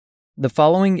The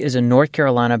following is a North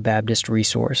Carolina Baptist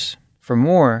resource. For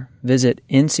more, visit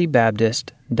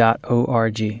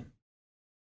ncbaptist.org.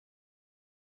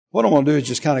 What I'm going to do is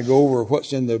just kind of go over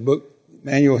what's in the book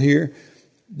manual here.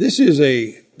 This is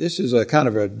a kind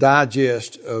of a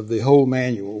digest of the whole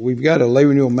manual. We've got a lay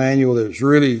renewal manual that's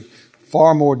really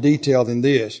far more detailed than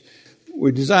this.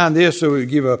 We designed this so we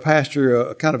give a pastor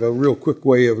a kind of a real quick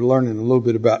way of learning a little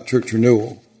bit about church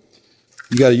renewal.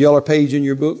 You got a yellow page in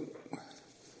your book.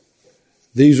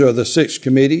 These are the 6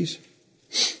 committees,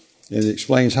 and it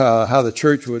explains how the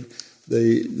church would.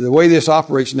 The way this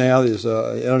operates now is,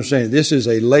 understand this is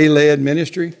a lay-led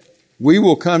ministry. We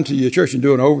will come to your church and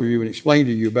do an overview and explain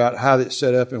to you about how it's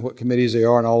set up and what committees they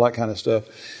are and all that kind of stuff.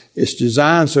 It's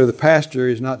designed so the pastor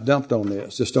is not dumped on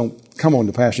this. Just don't come on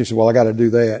the pastor and say, well, I got to do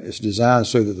that. It's designed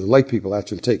so that the lay people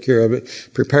actually take care of it,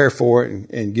 prepare for it,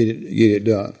 and get it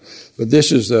done. But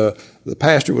this is the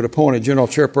pastor would appoint a general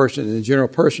chairperson, and the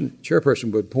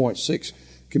chairperson would appoint 6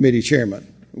 committee chairmen.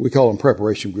 We call them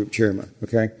preparation group chairmen,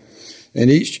 okay? And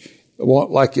each,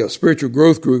 like a spiritual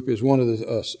growth group is one of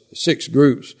the 6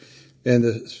 groups. And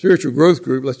the spiritual growth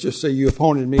group, let's just say you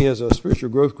appointed me as a spiritual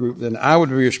growth group, then I would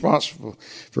be responsible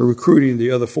for recruiting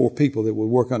the other 4 people that would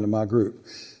work under my group.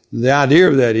 The idea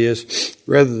of that is,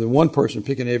 rather than one person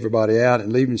picking everybody out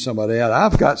and leaving somebody out,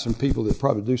 I've got some people that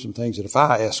probably do some things that if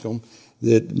I ask them,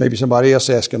 that maybe somebody else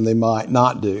asked them, they might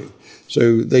not do.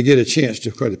 So they get a chance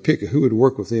to try to pick who would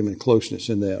work with them in closeness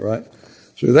in that, right?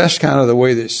 So that's kind of the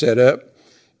way that it's set up.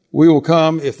 We will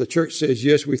come, if the church says,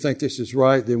 yes, we think this is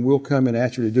right, then we'll come and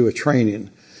actually do a training.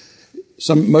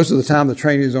 Most of the time the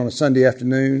training is on a Sunday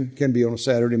afternoon, can be on a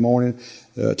Saturday morning.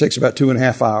 It takes about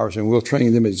 2.5 hours, and we'll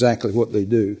train them exactly what they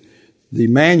do. The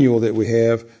manual that we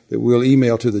have that we'll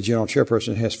email to the general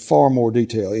chairperson has far more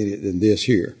detail in it than this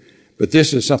here. But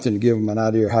this is something to give them an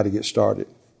idea of how to get started,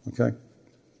 okay?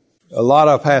 A lot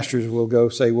of pastors will go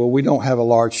say, well, we don't have a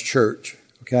large church,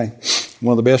 okay?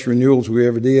 One of the best renewals we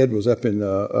ever did was up in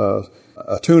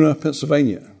Altoona,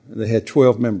 Pennsylvania. They had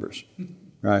 12 members,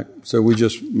 right? So we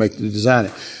just design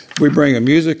it. We bring a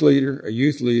music leader, a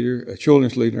youth leader, a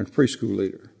children's leader, and a preschool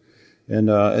leader. And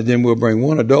then we'll bring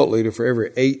 1 adult leader for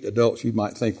every 8 adults you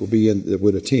might think will be that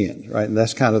would attend, right? And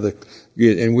that's kind of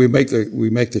and we make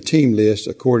the team list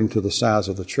according to the size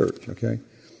of the church, okay?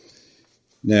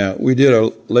 Now, we did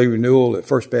a lay renewal at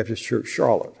First Baptist Church,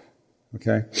 Charlotte.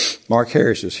 Okay, Mark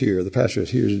Harris is here. The pastor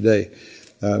is here today.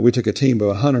 We took a team of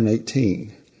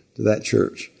 118 to that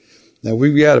church. Now,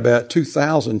 we've got about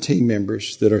 2,000 team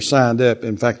members that are signed up.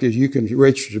 In fact, you can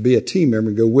register to be a team member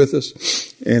and go with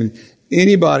us. And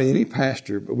any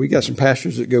pastor, but we got some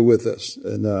pastors that go with us.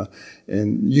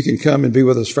 And you can come and be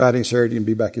with us Friday and Saturday and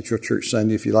be back at your church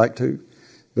Sunday if you like to.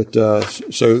 But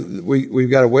so we've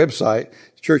got a website,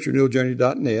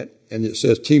 churchrenewaljourney.net, and it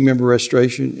says team member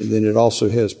registration, and then it also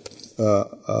has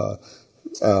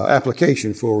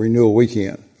application for a renewal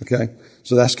weekend, okay?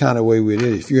 So that's kind of the way we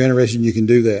did it. If you're interested, you can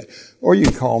do that. Or you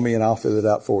can call me and I'll fill it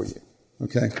out for you,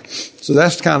 okay? So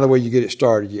that's kind of the way you get it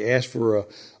started. You ask for an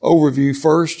overview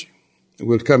first.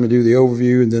 We'll come and do the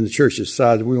overview, and then the church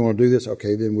decides we want to do this.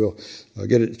 Okay, then we'll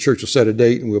get it. The church will set a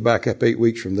date, and we'll back up 8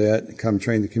 weeks from that and come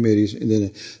train the committees. And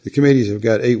then the committees have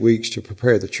got 8 weeks to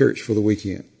prepare the church for the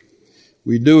weekend.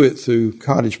 We do it through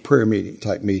cottage prayer meeting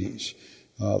type meetings.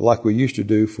 Like we used to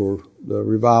do for the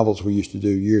revivals we used to do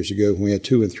years ago when we had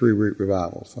 2 and 3 week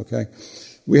revivals, okay?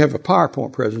 We have a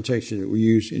PowerPoint presentation that we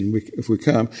use, and if we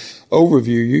come,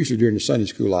 overview usually during the Sunday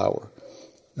school hour.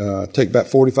 Take about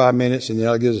 45 minutes, and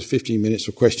that gives us 15 minutes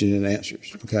of question and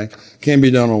answers, okay? Can be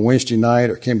done on Wednesday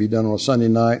night or can be done on a Sunday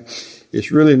night.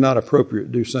 It's really not appropriate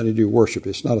to do Sunday worship.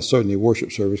 It's not a Sunday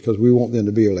worship service because we want them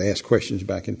to be able to ask questions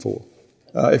back and forth.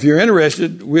 If you're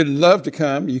interested, we'd love to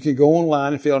come. You can go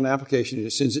online and fill out an application, and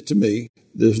it sends it to me.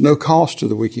 There's no cost to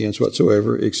the weekends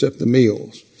whatsoever except the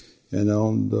meals. And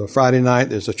on the Friday night,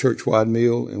 there's a church-wide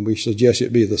meal, and we suggest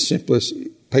it be the simplest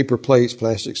paper plates,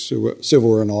 plastic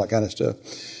silverware, and all that kind of stuff.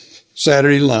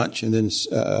 Saturday lunch, and then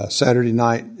Saturday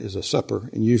night is a supper,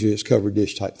 and usually it's covered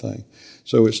dish type thing.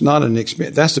 So it's not an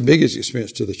expense. That's the biggest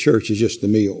expense to the church is just the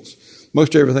meals.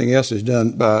 Most everything else is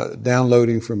done by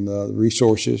downloading from the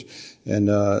resources and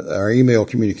our email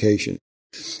communication.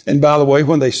 And by the way,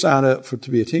 when they sign up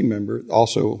to be a team member,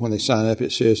 also when they sign up,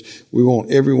 it says we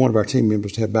want every one of our team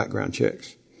members to have background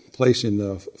checks. A place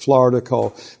in Florida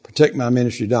called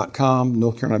protectmyministry.com,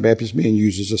 North Carolina Baptist Men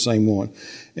uses the same one.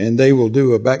 And they will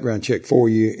do a background check for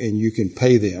you, and you can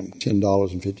pay them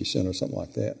 $10.50 or something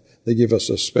like that. They give us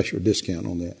a special discount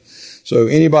on that. So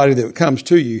anybody that comes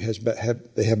to you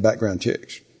they have background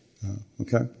checks.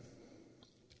 Okay.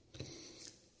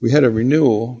 we had a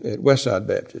renewal at Westside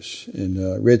Baptist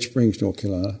in Red Springs, North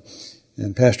Carolina.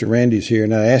 And Pastor Randy's here,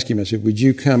 and I asked him, I said, would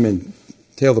you come and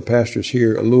tell the pastors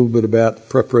here a little bit about the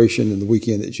preparation and the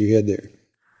weekend that you had there?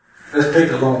 Let's take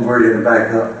the long version and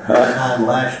back up.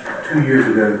 Last 2 years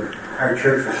ago, our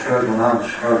church was struggling, I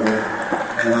was struggling,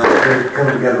 and I said,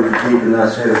 come together with Deacon, and I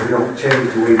said, if we don't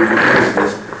change the way we do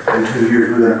business, in 2 years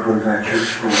we're going to close our church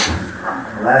school.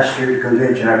 Last year at the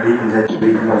convention, our deacons had to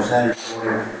meet on Saturday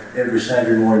morning, every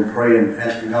Saturday morning, praying,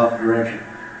 asking God for direction.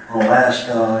 On last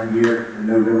year, in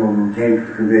November, when we came to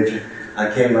the convention,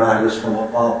 I came and I listened to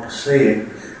what Bob was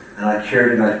saying, and I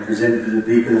shared it and I presented to the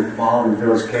deacon, and Bob and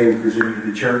Phyllis came and presented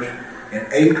to the church. In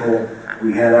April,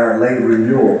 we had our late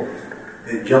renewal.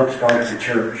 It jump-started the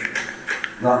church.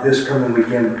 Not this coming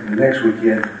weekend, but the next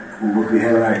weekend, we will be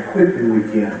having our equipping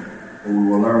weekend, where we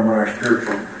will learn what our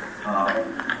spiritual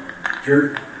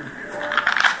church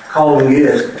calling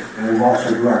is, and we'll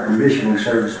also do our commissioning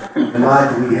service.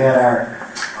 Tonight we had our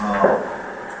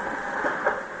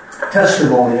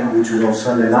testimony, which was on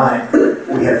Sunday night.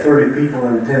 We had 30 people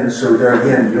in attendance, so there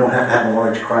again, you don't have to have a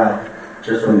large crowd.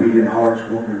 Just obedient hearts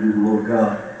wanting to do the will of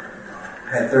God.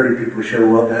 Had 30 people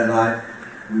show up that night.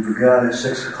 We begun at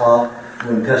 6 o'clock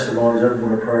when testimonies up,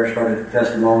 when the prayer started the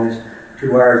testimonies.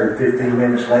 2 hours and 15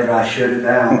 minutes later, I shut it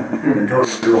down and told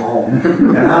them to go home.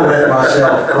 And I let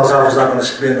myself, because I was not going to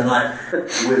spend the night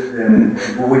with them.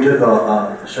 Well, we took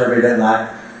a survey that night,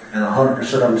 and 100%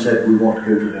 of them said we want to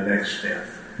go to the next step.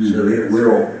 So it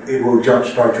will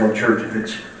jumpstart your church if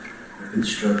it's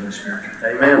struggling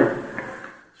spiritually. Amen.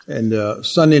 And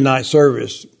Sunday night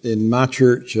service in my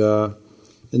church in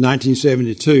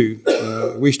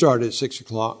 1972, we started at 6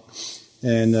 o'clock,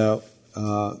 and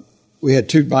we had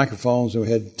 2 microphones, and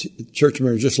we had church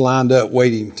members just lined up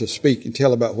waiting to speak and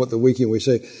tell about what the weekend. We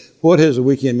say, what has the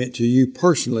weekend meant to you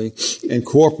personally and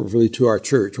corporately to our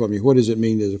church? I mean, what does it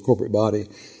mean as a corporate body?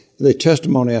 They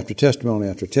testimony after testimony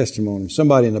after testimony.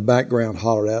 Somebody in the background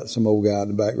hollered out, some old guy in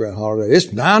the background hollered out, it's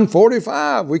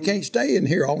 9:45. We can't stay in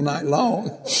here all night long.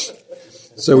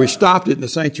 So we stopped it in the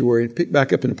sanctuary and picked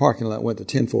back up in the parking lot and went to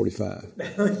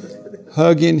 10:45.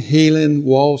 Hugging, healing,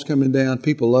 walls coming down,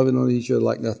 people loving on each other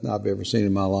like nothing I've ever seen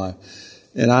in my life.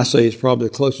 And I say it's probably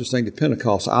the closest thing to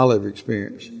Pentecost I'll ever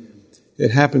experience.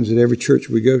 It happens at every church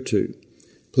we go to.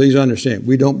 Please understand,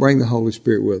 we don't bring the Holy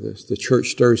Spirit with us. The church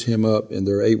stirs him up in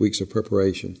their 8 weeks of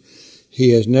preparation.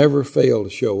 He has never failed to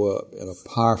show up in a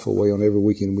powerful way on every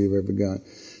weekend we've ever gone.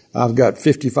 I've got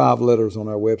 55 letters on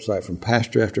our website from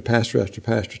pastor after pastor after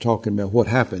pastor talking about what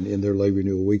happened in their lay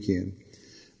renewal weekend.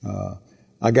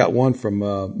 I got one from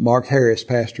Mark Harris,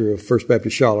 pastor of First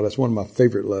Baptist Charlotte. That's one of my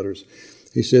favorite letters.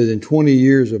 He says, in 20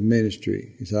 years of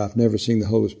ministry, he said, I've never seen the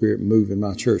Holy Spirit move in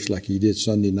my church like he did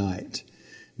Sunday night.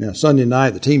 Now, Sunday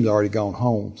night, the team's already gone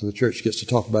home, so the church gets to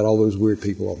talk about all those weird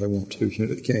people all they want to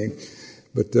that came.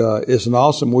 But it's an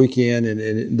awesome weekend,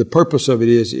 and the purpose of it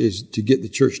is to get the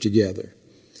church together.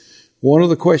 One of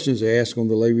the questions they ask on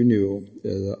the lay renewal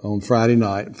on Friday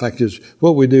night, in fact, is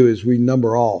what we do is we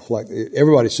number off. Like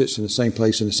everybody sits in the same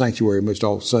place in the sanctuary most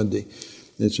all Sunday.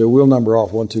 And so we'll number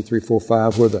off 1, 2, 3, 4,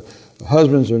 5, where the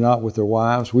husbands are not with their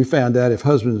wives. We found out if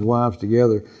husbands and wives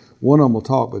together, one of them will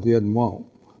talk, but the other won't.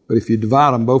 But if you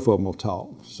divide them, both of them will talk.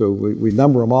 So we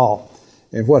number them off.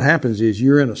 And what happens is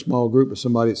you're in a small group with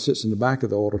somebody that sits in the back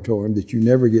of the auditorium that you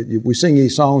never get. We sing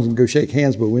these songs and go shake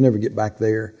hands, but we never get back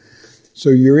there. So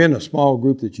you're in a small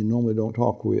group that you normally don't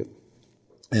talk with.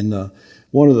 And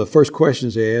one of the first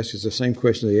questions they ask is the same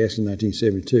question they asked in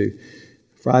 1972.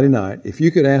 Friday night, if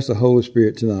you could ask the Holy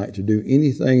Spirit tonight to do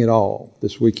anything at all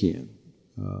this weekend,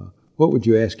 what would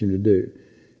you ask him to do?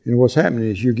 And what's happening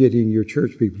is you're getting your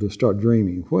church people to start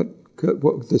dreaming what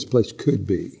this place could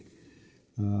be.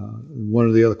 One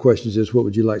of the other questions is, what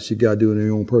would you like to see God do in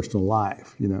your own personal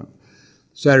life? You know,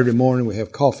 Saturday morning we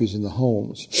have coffees in the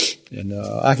homes, and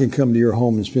I can come to your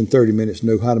home and spend 30 minutes and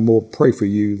know how to more pray for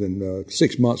you than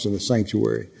 6 months in the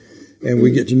sanctuary. And we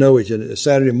get to know each other.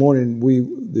 Saturday morning,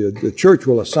 the church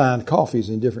will assign coffees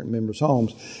in different members'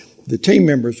 homes. The team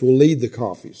members will lead the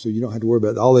coffee, so you don't have to worry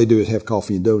about it. All they do is have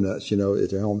coffee and donuts, at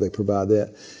their home. They provide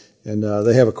that. And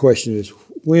they have a question is,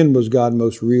 when was God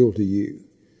most real to you?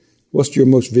 What's your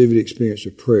most vivid experience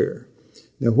of prayer?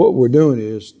 Now, what we're doing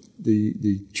is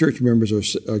the church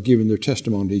members are giving their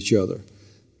testimony to each other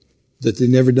that they've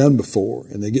never done before,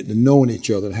 and they get to knowing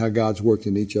each other and how God's worked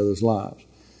in each other's lives.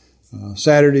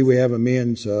 Saturday, we have a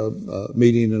men's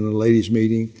meeting and a ladies'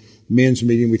 meeting. Men's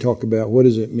meeting, we talk about what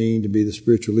does it mean to be the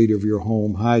spiritual leader of your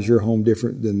home? How is your home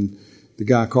different than the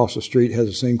guy across the street has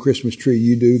the same Christmas tree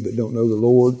you do but don't know the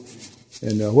Lord?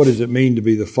 And what does it mean to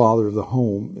be the father of the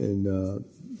home? And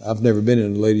I've never been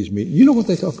in a ladies' meeting. You know what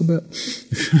they talk about?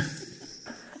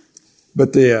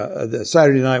 But the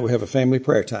Saturday night we have a family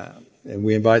prayer time, and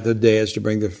we invite the dads to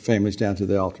bring their families down to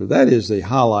the altar. That is the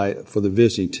highlight for the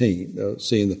visiting team,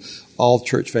 seeing all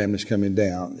church families coming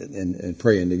down and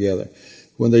praying together.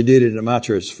 When they did it at my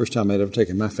church, the first time I'd ever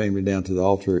taken my family down to the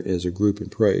altar as a group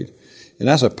and prayed. And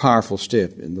that's a powerful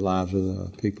step in the lives of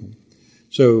the people.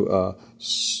 So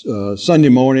Sunday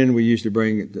morning, we usually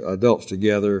bring adults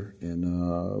together,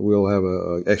 and we'll have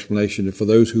an explanation. For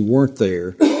those who weren't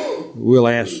there, we'll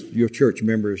ask your church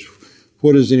members,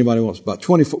 what does anybody want? About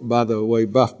 24. By the way,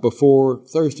 before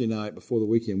Thursday night, before the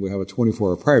weekend, we'll have a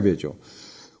 24-hour prayer vigil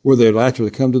where they'll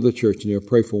actually come to the church and they'll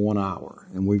pray for 1 hour.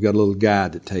 And we've got a little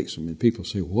guide that takes them. And people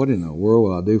say, what in the world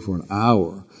will I do for an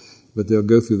hour? But they'll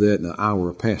go through that in an hour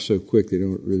will pass so quick they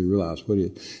don't really realize what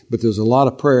it is. But there's a lot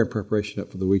of prayer and preparation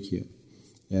up for the weekend.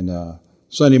 And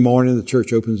Sunday morning, the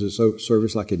church opens its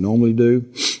service like it normally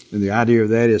do. And the idea of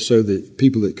that is so that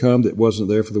people that come that wasn't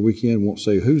there for the weekend won't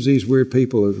say, who's these weird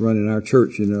people that's running our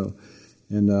church, you know.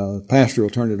 And the pastor will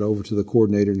turn it over to the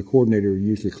coordinator, and the coordinator will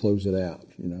usually close it out,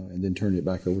 you know, and then turn it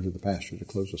back over to the pastor to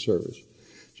close the service.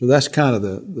 So that's kind of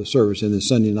the service. And then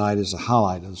Sunday night is the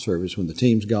highlight of the service. When the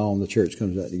team's gone, the church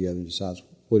comes out together and decides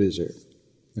what is there.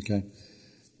 Okay?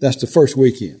 That's the first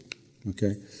weekend.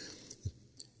 Okay?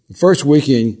 The first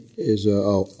weekend is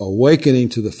awakening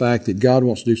to the fact that God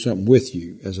wants to do something with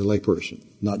you as a layperson,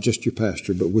 not just your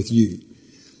pastor, but with you.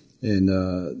 And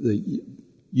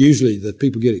usually the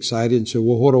people get excited and say,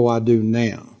 well, what do I do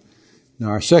now? Now,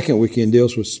 our second weekend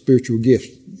deals with spiritual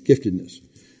giftedness.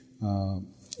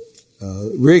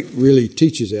 Rick really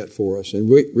teaches that for us. And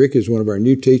Rick is one of our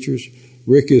new teachers.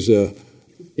 Rick is an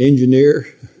engineer,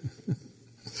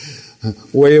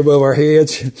 way above our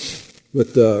heads.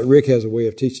 But Rick has a way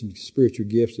of teaching spiritual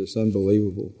gifts that's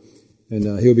unbelievable.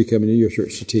 And he'll be coming to your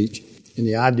church to teach. And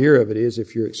the idea of it is,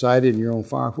 if you're excited and you're on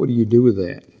fire, what do you do with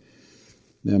that?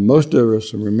 Now, most of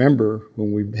us remember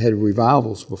when we've had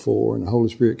revivals before and the Holy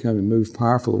Spirit come and moves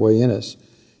powerful away in us.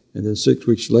 And then 6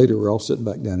 weeks later, we're all sitting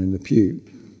back down in the pew.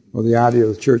 Well, the idea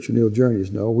of the Church Renewal Journey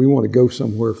is, no, we want to go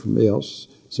somewhere from else.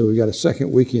 So we've got a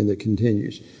second weekend that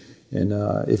continues. And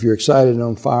if you're excited and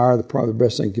on fire, probably the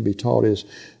best thing to be taught is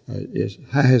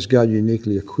how has God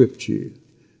uniquely equipped you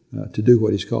to do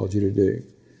what He's called you to do?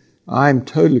 I'm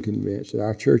totally convinced that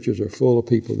our churches are full of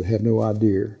people that have no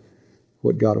idea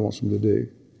what God wants them to do.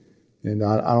 And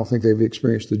I don't think they've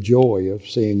experienced the joy of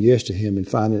saying yes to Him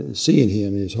and seeing Him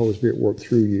and His Holy Spirit work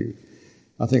through you.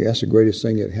 I think that's the greatest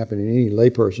thing that happened in any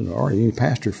layperson or any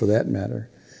pastor for that matter,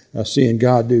 seeing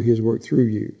God do His work through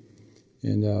you.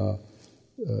 And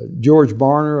George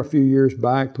Barner, a few years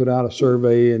back, put out a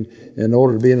survey, and in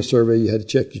order to be in a survey, you had to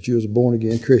check that you was a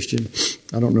born-again Christian.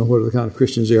 I don't know what the kind of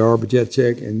Christians they are, but you had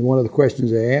to check. And one of the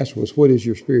questions they asked was, what is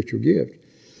your spiritual gift?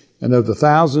 And of the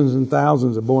thousands and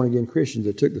thousands of born-again Christians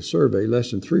that took the survey,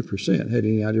 less than 3% had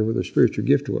any idea what their spiritual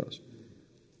gift was.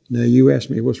 Now, you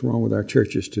ask me, what's wrong with our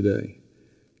churches today?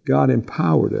 God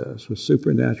empowered us with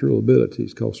supernatural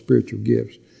abilities called spiritual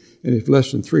gifts. And if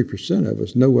less than 3% of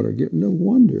us know what our gift, no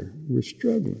wonder we're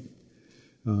struggling.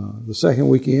 The second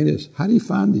weekend is, how do you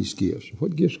find these gifts?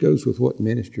 What gifts goes with what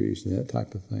ministries and that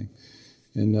type of thing?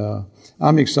 And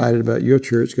I'm excited about your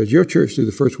church because your church through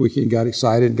the first weekend got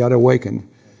excited, got awakened.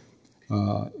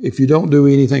 If you don't do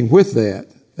anything with that,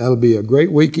 that'll be a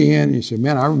great weekend. You say,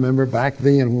 man, I remember back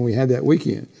then when we had that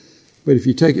weekend. But if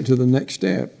you take it to the next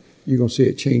step, you're going to see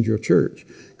it change your church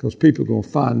because people are going to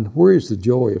find where is the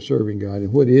joy of serving God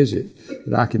and what is it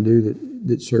that I can do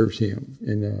that serves Him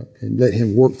and let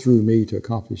Him work through me to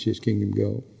accomplish His kingdom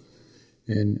goal.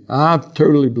 And I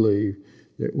totally believe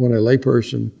that when a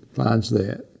layperson finds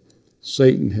that,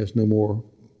 Satan has no more,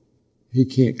 he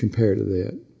can't compare to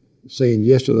that. Saying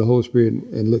yes to the Holy Spirit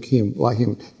and let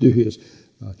Him do His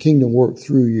kingdom work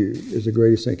through you is the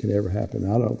greatest thing that can ever happen.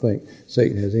 I don't think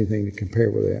Satan has anything to compare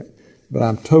with that. But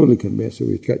I'm totally convinced that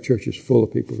we've got churches full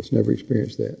of people that's never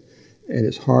experienced that. And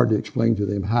it's hard to explain to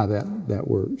them how that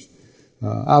works.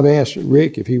 I've asked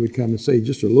Rick if he would come and say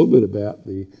just a little bit about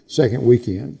the second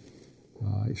weekend.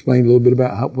 Explain a little bit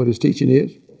about what his teaching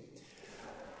is.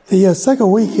 The second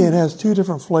weekend has two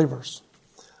different flavors.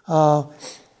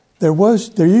 There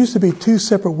used to be two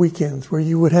separate weekends where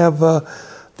you would have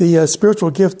the spiritual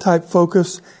gift type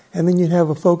focus, and then you'd have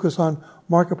a focus on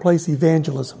marketplace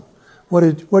evangelism.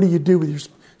 What do you do with your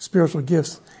spiritual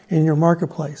gifts in your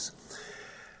marketplace?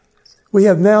 We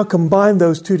have now combined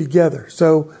those two together.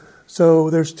 So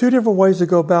there's two different ways to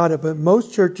go about it, but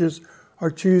most churches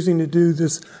are choosing to do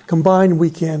this combined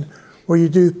weekend where you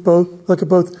do look at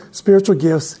both spiritual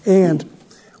gifts and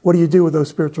what do you do with those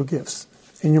spiritual gifts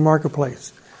in your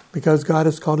marketplace. because God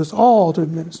has called us all to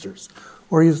be ministers,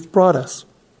 where He's brought us.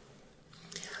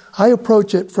 I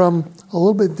approach it from a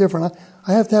little bit different.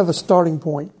 I have to have a starting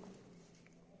point.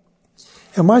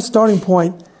 And my starting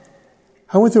point,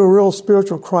 I went through a real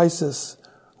spiritual crisis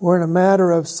where in a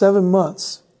matter of 7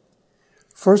 months,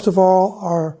 first of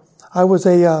all, I was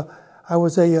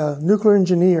a nuclear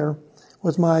engineer,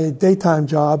 was my daytime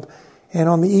job, and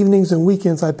on the evenings and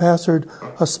weekends I pastored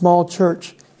a small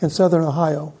church in southern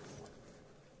Ohio.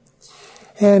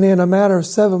 And in a matter of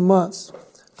 7 months,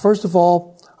 first of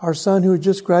all, our son, who had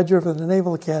just graduated from the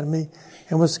Naval Academy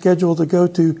and was scheduled to go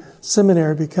to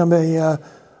seminary, become a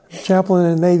chaplain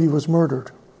in the Navy, was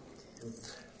murdered.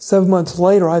 7 months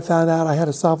later, I found out I had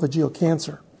esophageal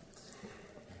cancer.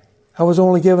 I was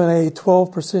only given a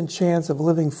 12% chance of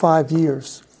living 5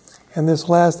 years. And this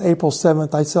last April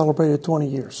 7th, I celebrated 20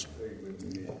 years.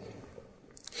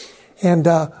 And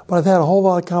but I've had a whole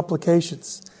lot of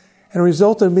complications. And it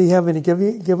resulted in me having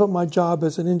to give up my job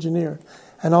as an engineer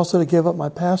and also to give up my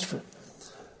pastorate.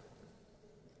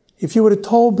 If you would have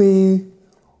told me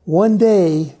one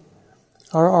day,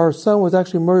 our son was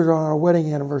actually murdered on our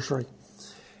wedding anniversary.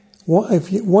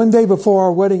 One day before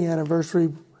our wedding anniversary,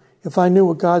 if I knew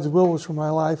what God's will was for my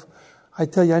life, I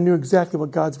tell you, I knew exactly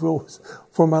what God's will was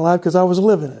for my life because I was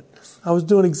living it. I was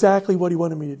doing exactly what He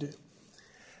wanted me to do.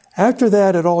 After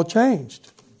that, it all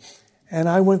changed. And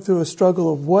I went through a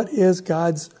struggle of what is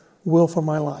God's will for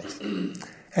my life.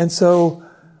 And so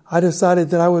I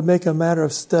decided that I would make a matter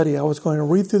of study. I was going to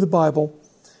read through the Bible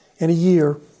in a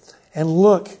year and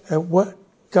look at what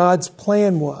God's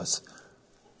plan was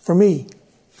for me.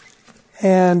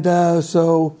 And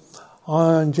so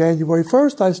on January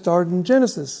 1st, I started in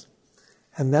Genesis.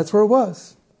 And that's where it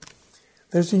was.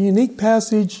 There's a unique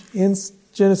passage in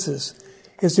Genesis.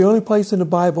 It's the only place in the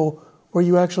Bible where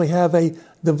you actually have a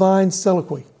divine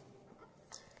soliloquy.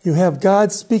 You have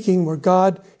God speaking where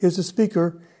God is the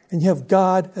speaker, and you have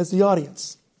God as the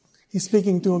audience. He's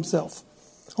speaking to Himself.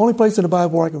 Only place in the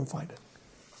Bible where I can find it.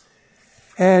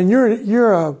 And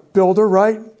you're a builder,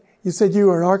 right? You said you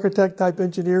were an architect type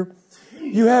engineer.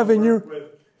 You have in your...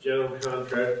 General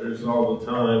contractors all the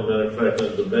time. Matter of fact,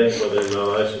 I debate whether or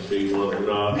not I should be one or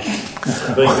not. I'm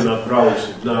thinking I probably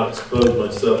should not expose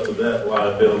myself to that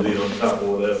liability on top of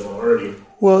what I've already.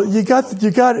 Well,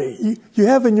 you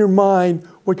have in your mind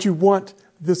what you want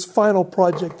this final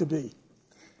project to be,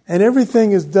 and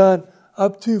everything is done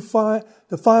up to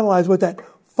finalize what that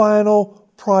final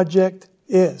project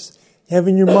is. You have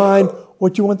in your mind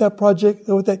what you want that project,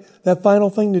 what that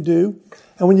final thing to do.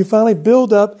 And when you finally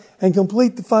build up and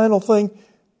complete the final thing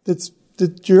that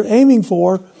you're aiming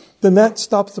for, then that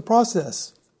stops the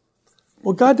process.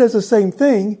 Well, God does the same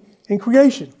thing in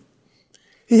creation.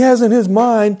 He has in His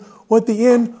mind what the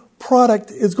end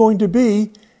product is going to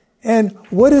be, and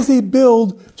what does He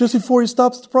build just before He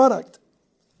stops the product?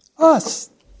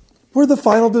 Us. We're the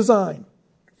final design.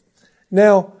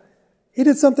 Now, He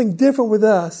did something different with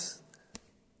us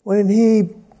when He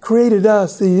created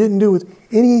us that He didn't do with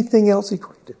anything else He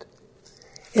created.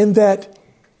 In that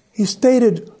He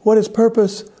stated what His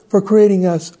purpose for creating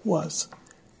us was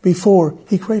before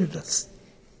He created us.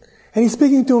 And He's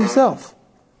speaking to Himself.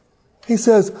 He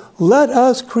says, let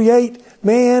us create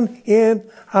man in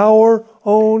our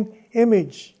own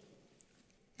image.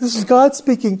 This is God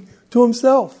speaking to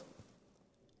Himself.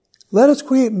 Let us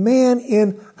create man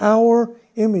in our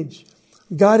image.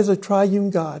 God is a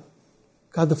triune God.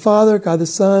 God the Father, God the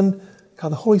Son, God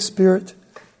the Holy Spirit.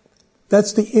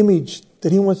 That's the image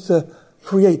that He wants to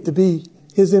create, to be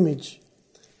His image.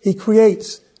 He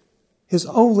creates His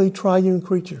only triune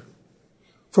creature.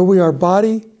 For we are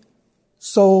body,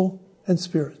 soul, and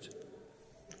spirit.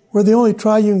 We're the only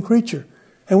triune creature.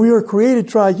 And we were created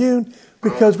triune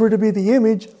because we're to be the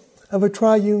image of a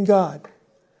triune God.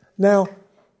 Now,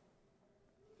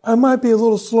 I might be a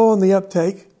little slow on the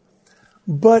uptake,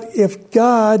 but if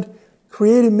God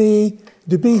created me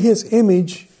to be His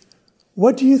image,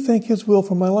 what do you think His will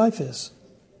for my life is?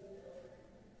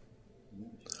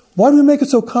 Why do we make it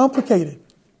so complicated?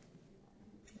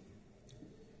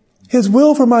 His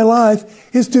will for my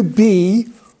life is to be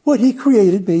what He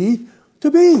created me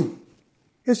to be.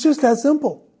 It's just that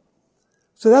simple.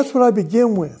 So that's what I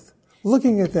begin with,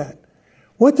 looking at that.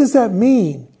 What does that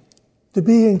mean to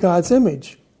be in God's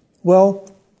image? Well,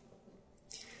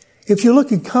 if you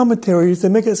look at commentaries, they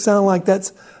make it sound like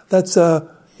that's a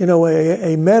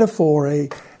metaphor,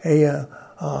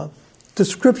 a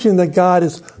description that God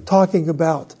is talking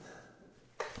about.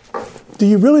 Do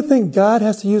you really think God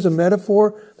has to use a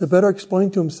metaphor to better explain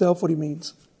to Himself what He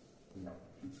means?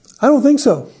 I don't think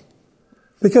so.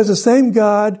 Because the same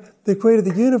God that created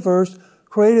the universe,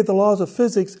 created the laws of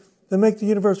physics that make the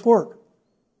universe work.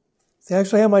 See, I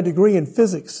actually have my degree in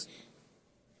physics.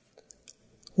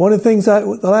 One of the things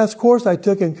the last course I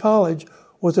took in college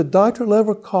was a doctorate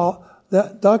level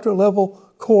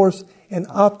course in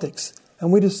optics,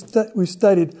 and we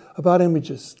studied about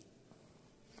images.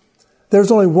 There's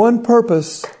only one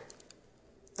purpose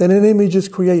that an image is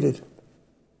created.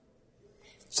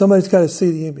 Somebody's got to see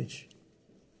the image.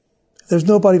 If there's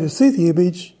nobody to see the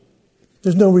image,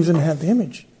 there's no reason to have the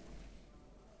image.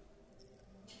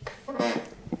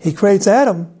 He creates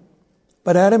Adam,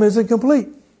 but Adam isn't complete.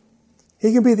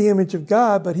 He can be the image of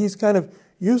God, but he's kind of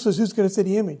useless. Who's going to see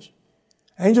the image?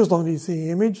 Angels don't need to see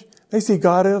the image. They see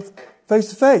God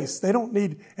face to face. They don't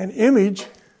need an image.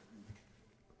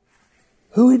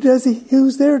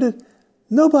 Who's there to?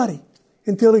 Nobody,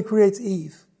 until he creates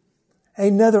Eve,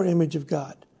 another image of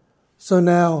God. So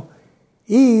now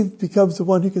Eve becomes the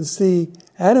one who can see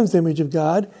Adam's image of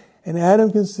God, and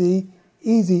Adam can see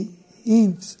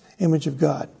Eve's image of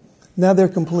God. Now they're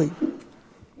complete.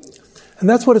 And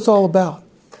that's what it's all about.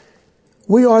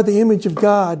 We are the image of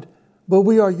God, but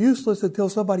we are useless until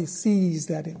somebody sees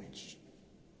that image.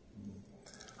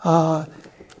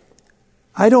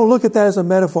 I don't look at that as a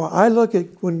metaphor. I look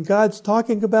at when God's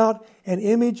talking about an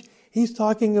image, He's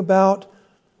talking about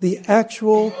the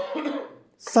actual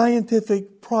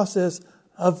scientific process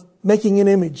of making an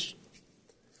image.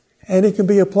 And it can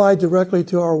be applied directly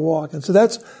to our walk. And so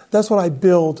that's what I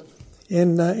build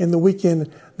in the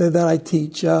weekend that I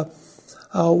teach.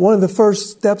 One of the first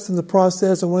steps in the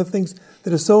process, and one of the things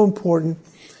that is so important,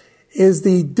 is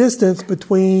the distance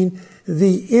between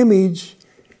the image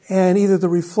and either the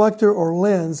reflector or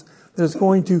lens that is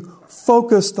going to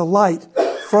focus the light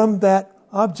from that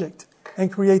object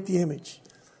and create the image.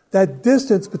 That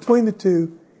distance between the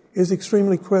two is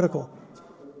extremely critical.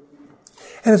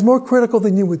 And it's more critical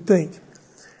than you would think,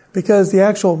 because the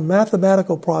actual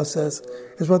mathematical process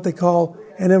is what they call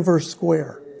an inverse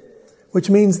square, which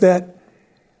means that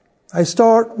I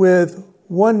start with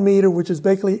 1 meter, which is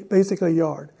basically a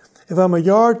yard. If I'm a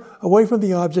yard away from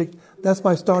the object, that's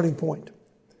my starting point.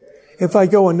 If I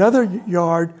go another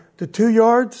yard to 2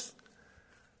 yards,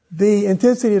 the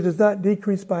intensity does not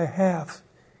decrease by half.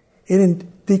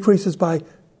 It decreases by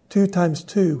 2 times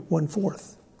 2,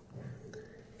 1/4.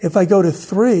 If I go to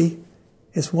 3,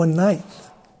 it's 1/9.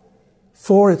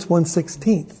 4, it's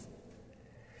 1/16.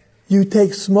 You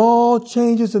take small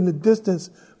changes in the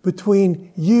distance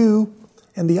between you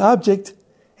and the object,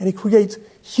 and it creates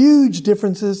huge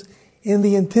differences in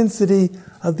the intensity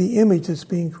of the image that's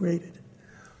being created.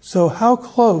 So how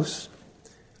close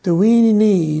do we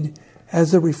need,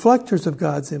 as the reflectors of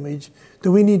God's image,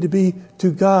 do we need to be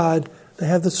to God to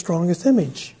have the strongest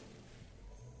image?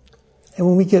 And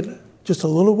when we get just a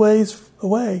little ways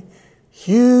away,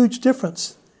 huge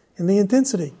difference in the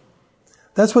intensity.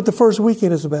 That's what the first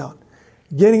weekend is about.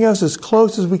 Getting us as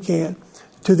close as we can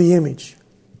to the image.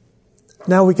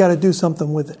 Now we got to do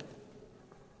something with it.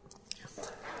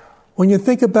 When you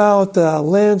think about a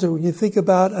lens or when you think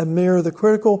about a mirror, the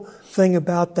critical thing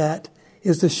about that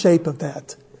is the shape of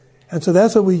that. And so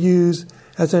that's what we use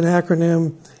as an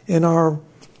acronym in our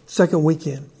second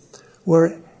weekend,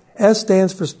 where S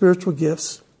stands for spiritual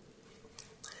gifts.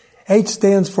 H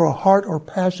stands for a heart or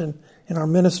passion in our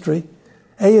ministry.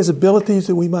 A is abilities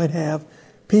that we might have.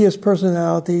 P is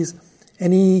personalities.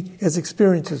 And E is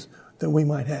experiences that we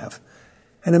might have.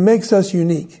 And it makes us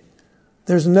unique.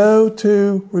 There's no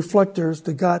 2 reflectors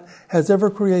that God has ever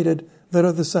created that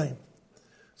are the same.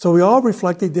 So we all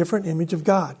reflect a different image of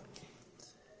God.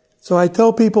 So I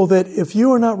tell people that if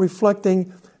you are not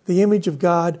reflecting the image of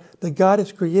God that God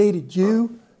has created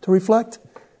you to reflect,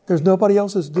 there's nobody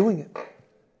else that's doing it.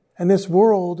 And this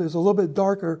world is a little bit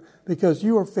darker because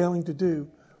you are failing to do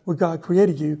what God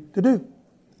created you to do.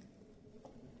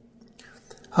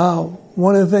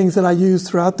 One of the things that I use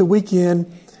throughout the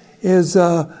weekend is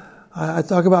I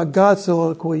talk about God's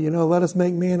soliloquy, let us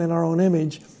make man in our own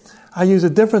image. I use a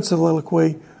different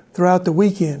soliloquy throughout the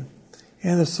weekend.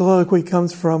 And the soliloquy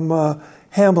comes from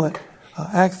Hamlet,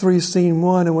 Act 3, Scene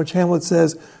 1, in which Hamlet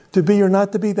says, to be or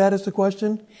not to be, that is the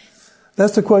question.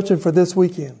 That's the question for this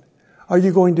weekend. Are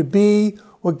you going to be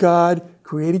what God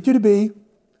created you to be?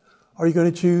 Or are you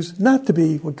going to choose not to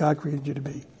be what God created you to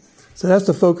be? So that's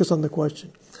the focus on the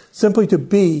question. Simply to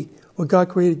be what God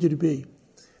created you to be.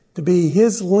 To be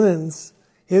His lens,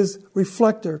 His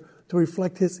reflector, to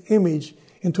reflect His image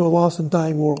into a lost and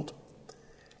dying world.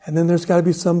 And then there's got to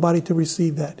be somebody to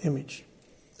receive that image.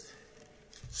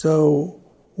 So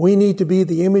we need to be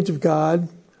the image of God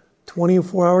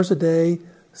 24 hours a day,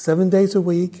 7 days a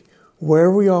week,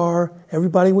 wherever we are,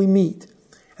 everybody we meet.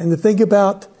 And to think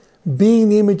about being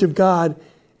the image of God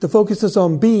The focus is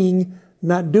on being,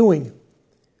 not doing.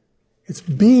 It's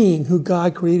being who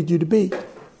God created you to be,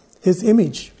 His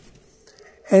image.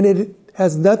 And it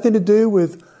has nothing to do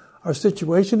with our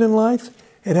situation in life.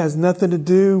 It has nothing to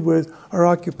do with our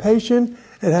occupation.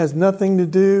 It has nothing to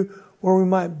do where we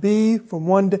might be from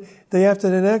one day after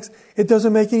the next. It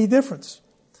doesn't make any difference.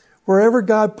 Wherever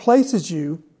God places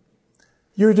you,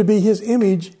 you're to be His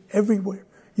image everywhere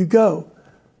you go,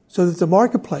 so that the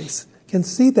marketplace can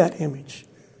see that image,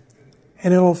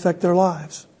 and it'll affect their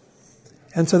lives.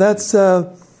 And so that's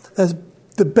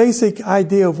the basic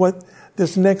idea of what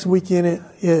this next weekend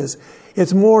is.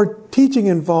 It's more teaching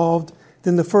involved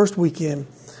than the first weekend,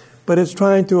 but it's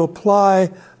trying to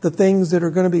apply the things that are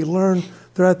going to be learned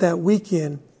throughout that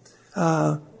weekend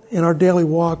in our daily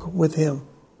walk with Him.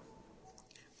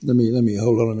 Let me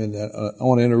hold on a minute. I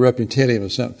want to interrupt and tell you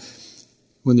something.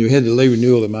 When we had the lay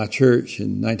renewal in my church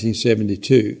in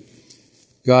 1972,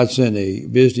 God sent a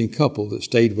visiting couple that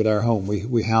stayed with our home.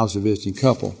 We housed a visiting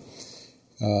couple.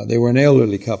 They were an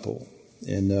elderly couple,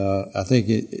 and I think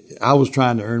I was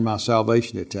trying to earn my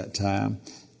salvation at that time.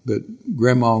 But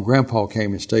Grandma and Grandpa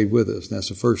came and stayed with us. And that's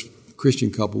the first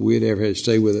Christian couple we had ever had to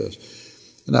stay with us.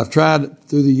 And I've tried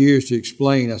through the years to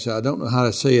explain. I said, I don't know how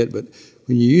to say it, but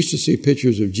when you used to see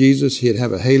pictures of Jesus, He'd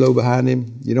have a halo behind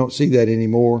Him. You don't see that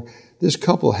anymore. This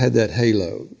couple had that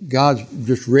halo. God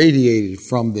just radiated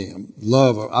from them.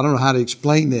 Love. I don't know how to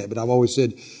explain that, but I've always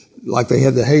said like they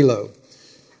had the halo.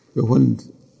 But when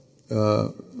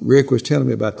Rick was telling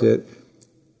me about that,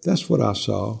 that's what I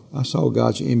saw. I saw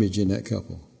God's image in that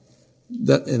couple.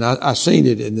 And I seen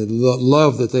it in the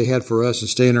love that they had for us and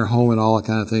staying in our home and all that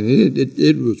kind of thing.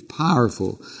 It was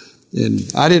powerful. And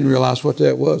I didn't realize what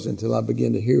that was until I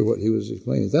began to hear what he was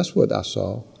explaining. That's what I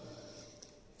saw.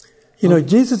 You know,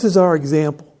 Jesus is our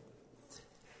example.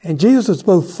 And Jesus was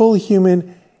both fully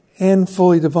human and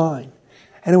fully divine.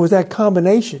 And it was that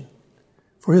combination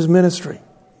for His ministry.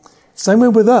 Same way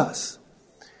with us.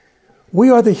 We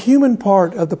are the human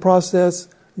part of the process.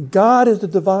 God is the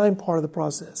divine part of the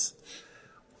process.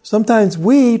 Sometimes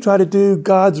we try to do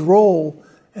God's role,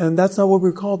 and that's not what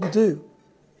we're called to do.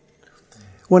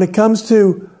 When it comes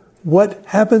to what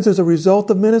happens as a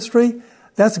result of ministry,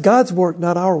 that's God's work,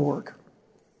 not our work.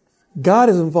 God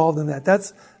is involved in that.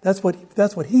 That's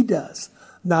what He does,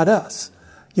 not us.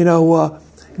 You know,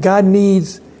 God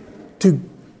needs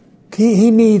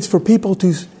He needs for people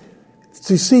to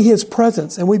see His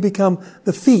presence, and we become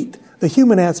the feet, the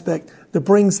human aspect that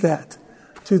brings that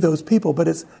to those people. But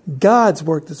it's God's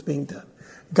work that's being done.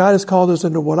 God has called us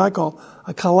into what I call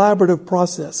a collaborative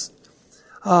process.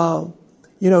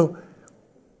 You know,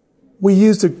 we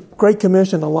used the Great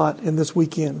Commission a lot in this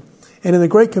weekend. And in the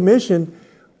Great Commission,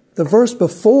 the verse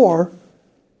before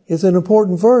is an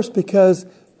important verse because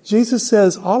Jesus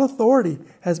says, all authority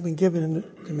has been given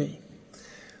to me.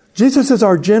 Jesus is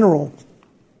our general.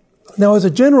 Now, as a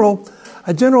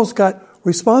general's got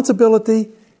responsibility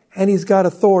and he's got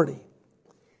authority.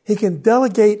 He can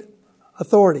delegate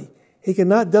authority. He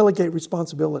cannot delegate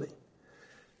responsibility.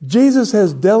 Jesus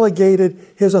has delegated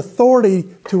His authority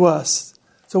to us.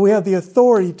 So we have the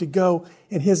authority to go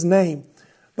in His name.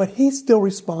 But He's still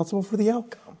responsible for the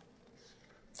outcome.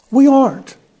 We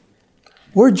aren't.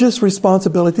 We're just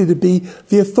responsibility to be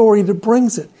the authority that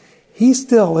brings it. He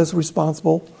still is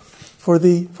responsible for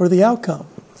the outcome.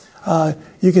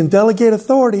 You can delegate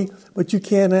authority, but you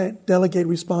can't delegate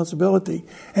responsibility.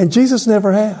 And Jesus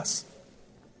never has.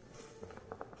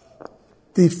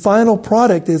 The final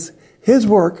product is His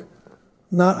work,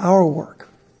 not our work.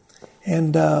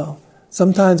 And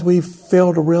sometimes we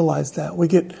fail to realize that. We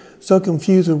get so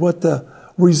confused with what the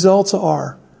results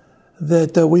are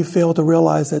that we fail to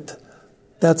realize that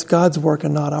that's God's work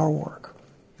and not our work.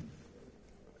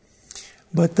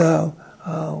 But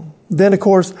then, of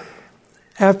course,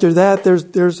 after that,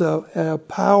 there's a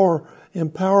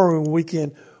empowering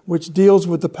weekend, which deals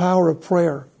with the power of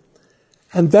prayer.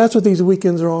 And that's what these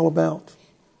weekends are all about.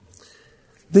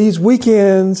 These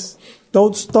weekends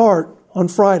don't start on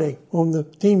Friday when the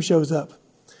team shows up.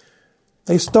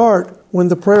 They start when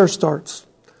the prayer starts,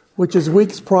 which is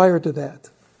weeks prior to that.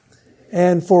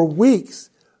 And for weeks,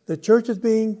 the church is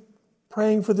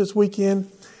praying for this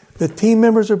weekend. The team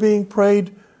members are being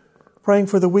praying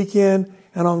for the weekend.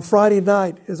 And on Friday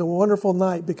night is a wonderful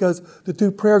night because the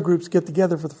two prayer groups get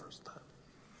together for the first time.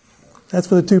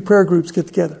 That's when the two prayer groups get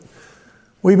together.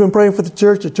 We've been praying for the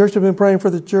church has been praying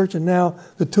for the church, and now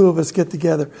the two of us get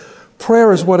together.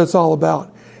 Prayer is what it's all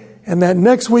about. And that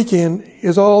next weekend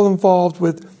is all involved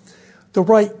with the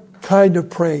right kind of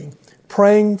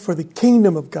praying for the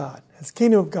kingdom of God. It's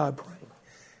kingdom of God praying.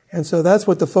 And so that's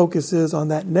what the focus is on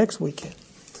that next weekend.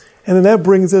 And then that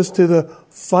brings us to the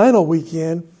final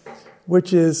weekend,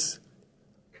 which is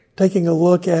taking a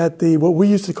look at what we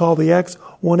used to call the Acts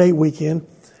 1-8 weekend.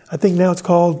 I think now it's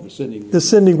called the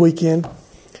Sending Weekend,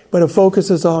 but it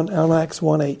focuses on Acts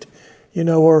 1-8.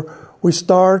 Or we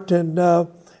start and,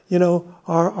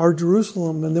 our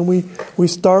Jerusalem, and then we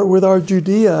start with our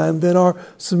Judea, and then our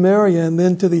Samaria, and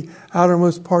then to the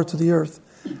outermost parts of the earth.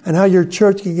 And how your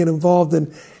church can get involved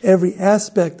in every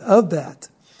aspect of that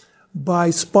by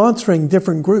sponsoring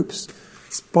different groups,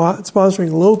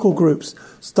 sponsoring local groups,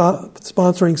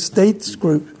 sponsoring state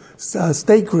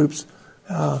groups,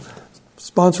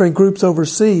 sponsoring groups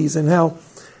overseas, and how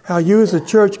you as a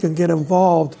church can get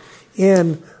involved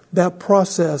in that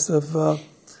process of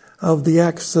the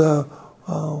Acts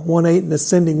 1-8 and the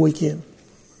Sending Weekend.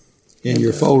 In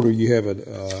your folder, you have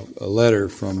a letter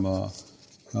from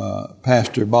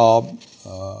Pastor Bob.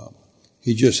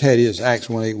 He just had his Acts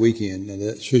 1-8 weekend, and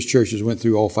his churches went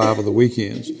through all 5 of the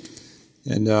weekends.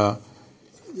 And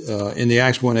in the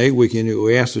Acts 1-8 weekend,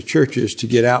 we asked the churches to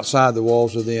get outside the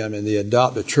walls of them, and they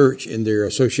adopt a church in their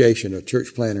association, a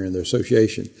church planner in their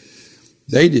association.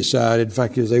 They decided, in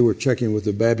fact, as they were checking with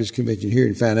the Baptist Convention here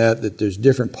and found out that there's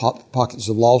different pockets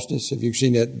of lostness. Have you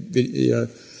seen that video?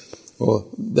 Well,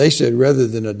 they said rather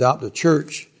than adopt a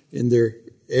church in their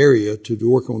area to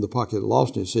work on the pocket of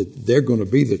lostness, said they're going to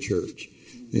be the church.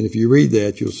 And if you read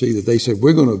that, you'll see that they said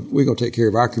we're going to take care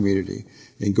of our community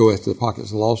and go after the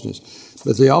pockets of lostness.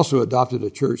 But they also adopted a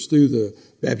church through the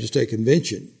Baptist State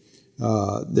Convention.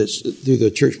 That's through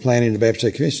the church planning in the Baptist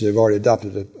State Convention. They've already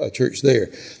adopted a church there.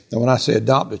 Now, when I say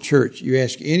adopt a church, you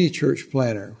ask any church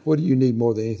planner, what do you need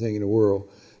more than anything in the world?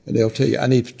 And they'll tell you, I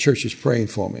need churches praying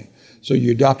for me. So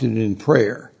you adopted it in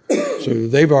prayer. So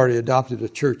they've already adopted a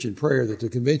church in prayer that the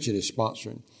convention is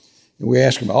sponsoring. And we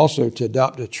ask them also to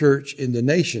adopt a church in the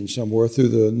nation somewhere through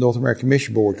the North American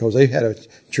Mission Board, because they've had a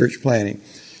church planning.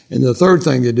 And the third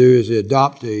thing they do is they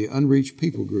adopt a unreached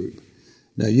people group.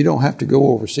 Now, you don't have to go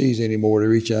overseas anymore to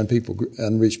reach an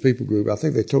unreached people group. I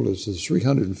think they told us there's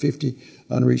 350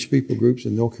 unreached people groups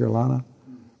in North Carolina.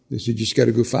 They said you just got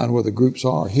to go find where the groups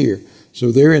are here.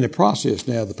 So they're in the process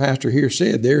now. The pastor here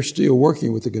said they're still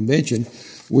working with the convention.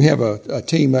 We have a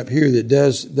team up here that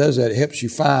does that. It helps you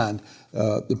find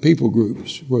the people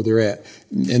groups where they're at.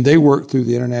 And they work through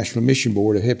the International Mission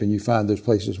Board of helping you find those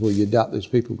places where you adopt those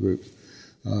people groups.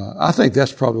 I think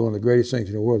that's probably one of the greatest things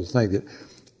in the world, to think that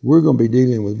we're going to be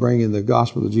dealing with bringing the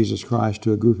gospel of Jesus Christ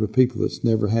to a group of people that's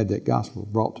never had that gospel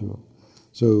brought to them.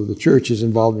 So the church is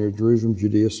involved in Jerusalem,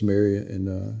 Judea, Samaria, and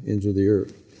ends of the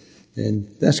earth. And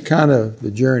that's kind of the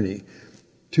journey.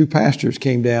 2 pastors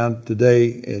came down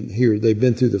today, and here they've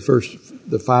been through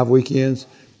the 5 weekends.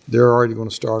 They're already going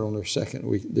to start on their second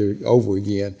week. They're over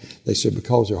again. They said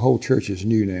because their whole church is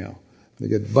new now. They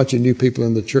got a bunch of new people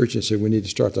in the church and said we need to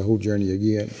start the whole journey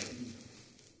again.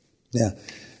 Now,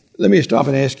 let me stop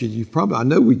and ask you. I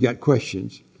know we got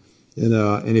questions,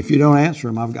 and if you don't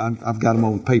answer them, I've got them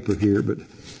on paper here. But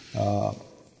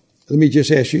let me just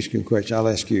ask you some questions. I'll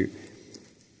ask you,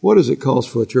 what does it cost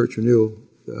for a church renewal?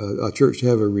 A church to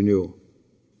have a renewal?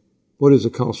 What is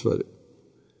the cost for it?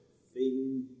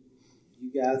 Feeding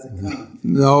you guys that come.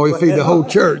 No, you feed the whole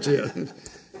church. Yeah,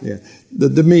 yeah.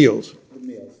 The meals. The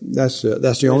meals. That's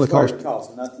the only cost.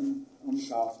 Nothing on the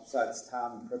cost besides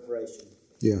time and preparation.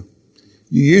 Yeah.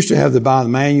 You used to have to buy the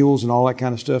manuals and all that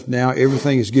kind of stuff. Now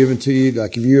everything is given to you.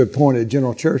 Like if you appoint a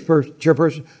general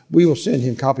chairperson, we will send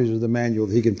him copies of the manual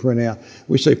that he can print out.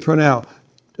 We say print out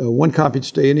one copy to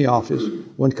stay in the office,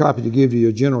 one copy to give to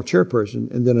your general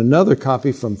chairperson, and then another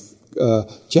copy from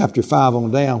chapter 5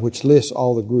 on down, which lists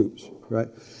all the groups, right?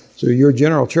 So your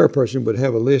general chairperson would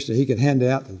have a list that he can hand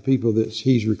out to the people that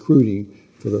he's recruiting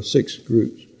for the 6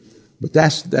 groups. But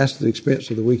that's the expense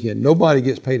of the weekend. Nobody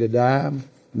gets paid a dime.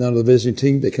 None of the visiting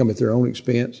team. They come at their own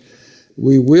expense.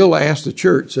 We will ask the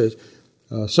church, says,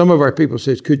 some of our people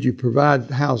says, could you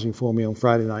provide housing for me on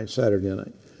Friday night and Saturday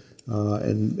night?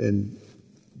 And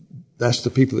that's the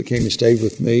people that came and stayed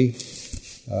with me,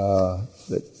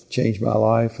 that changed my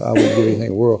life. I wouldn't give anything in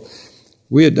the world.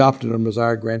 We adopted them as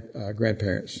our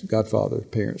grandparents, godfather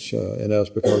parents, and us,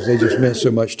 because they just meant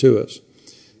so much to us.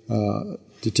 To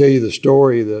tell you the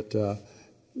story that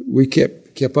we kept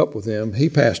up with them. He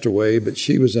passed away, but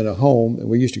she was in a home, and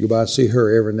we used to go by and see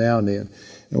her every now and then.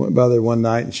 I went by there one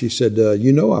night, and she said, I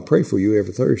pray for you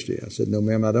every Thursday. I said, no,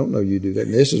 ma'am, I don't know you do that.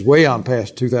 And this is way on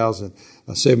past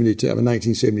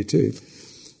 1972.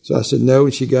 So I said, no,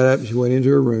 and she got up, and she went into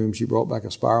her room. She brought back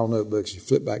a spiral notebook. She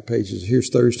flipped back pages. Here's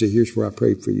Thursday. Here's where I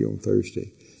prayed for you on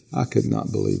Thursday. I could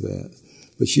not believe that.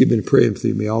 But she had been praying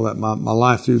through me all that, my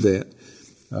life through that.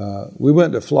 We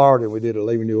went to Florida. We did a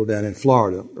lay renewal down in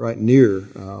Florida, right near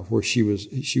where she was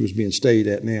being stayed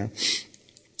at now.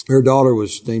 Her daughter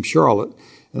was named Charlotte,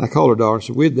 and I called her daughter and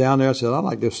said, we're down there. I said, I'd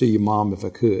like to see your mom if I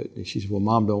could. And she said, well,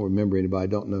 Mom don't remember anybody,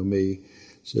 don't know me.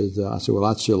 I said, well,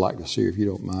 I'd still like to see her if you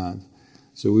don't mind.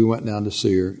 So we went down to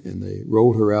see her, and they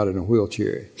rolled her out in a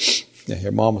wheelchair. And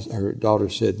her daughter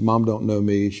said, Mom don't know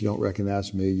me. She don't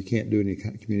recognize me. You can't do any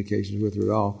communications with her at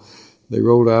all. They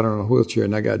rolled out her in a wheelchair,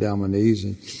 and I got down on my knees,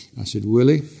 and I said,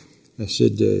 Willie, I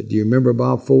said, do you remember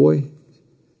Bob Foy,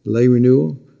 lay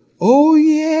renewal? Oh,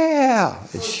 yeah.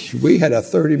 We had a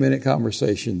 30-minute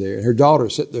conversation there. And her daughter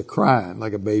sat there crying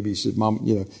like a baby. She said, Mom,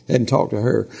 hadn't talked to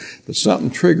her. But something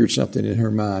triggered something in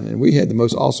her mind. And we had the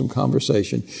most awesome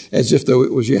conversation as if though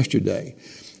it was yesterday.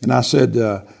 And I said,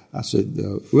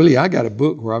 Willie, I got a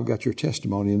book where I've got your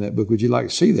testimony in that book. Would you like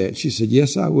to see that? She said,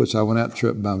 yes, I would. So I went out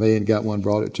to my van, got one,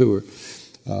 brought it to her.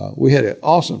 We had an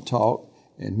awesome talk.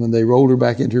 And when they rolled her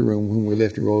back into her room, when we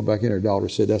left her rolled back in, her daughter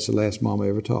said, that's the last Mom I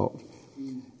ever talked.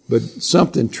 But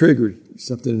something triggered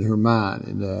something in her mind,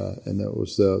 and that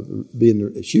was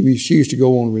she used to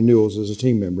go on renewals as a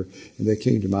team member, and they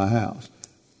came to my house.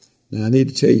 Now I need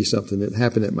to tell you something that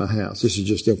happened at my house. This is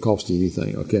just don't cost you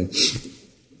anything, okay?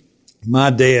 My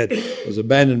dad was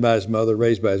abandoned by his mother,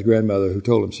 raised by his grandmother, who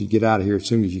told him to get out of here as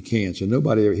soon as you can. So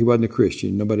he wasn't a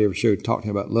Christian. Nobody ever talked to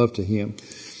him about love to him.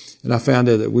 And I found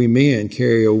out that we men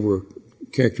carry over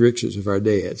characteristics of our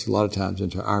dads a lot of times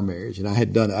into our marriage. And I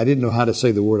didn't know how to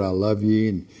say the word I love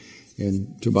you.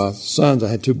 And to my sons, I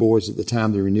had 2 boys at the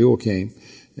time the renewal came.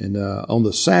 And on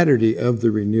the Saturday of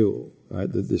the renewal, right,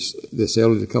 this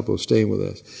elderly couple was staying with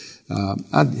us,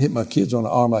 I'd hit my kids on the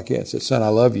arm like that and said, son, I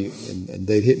love you. And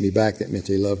they'd hit me back. That meant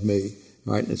they loved me.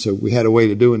 Right? And so we had a way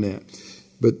of doing that.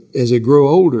 But as they grow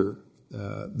older,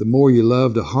 the more you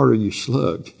love, the harder you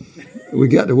slugged. We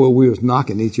got to where we was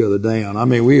knocking each other down. I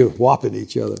mean, we were whopping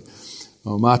each other.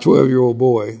 My 12-year-old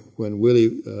boy, when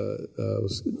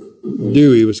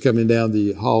Dewey was coming down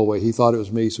the hallway, he thought it was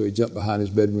me, so he jumped behind his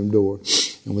bedroom door.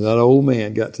 And when that old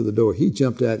man got to the door, he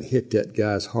jumped out and hit that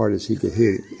guy as hard as he could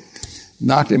hit it.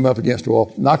 Knocked him up against the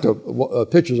wall, knocked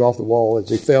pictures off the wall as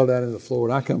he fell down on the floor.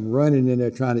 And I come running in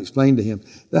there trying to explain to him,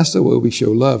 that's the way we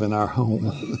show love in our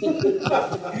home.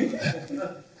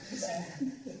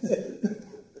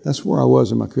 That's where I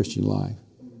was in my Christian life.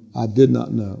 I did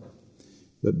not know.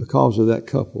 But because of that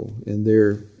couple and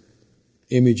their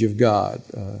image of God,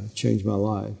 changed my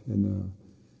life. And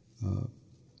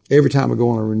every time I go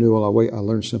on a renewal, I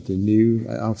learn something new.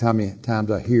 I don't know how many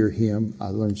times I hear him, I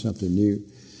learn something new.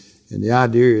 And the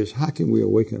idea is, how can we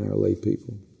awaken our lay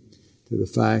people to the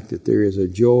fact that there is a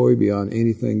joy beyond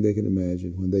anything they can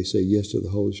imagine when they say yes to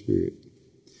the Holy Spirit?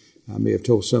 I may have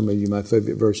told some of you my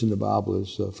favorite verse in the Bible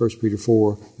is 1 Peter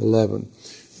 4:11.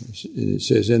 It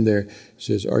says in there,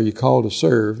 are you called to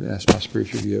serve? And that's my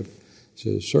spiritual gift. It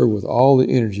says, serve with all the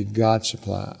energy God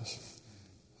supplies.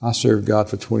 I served God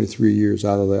for 23 years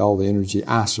out of all the energy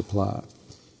I supply.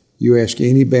 You ask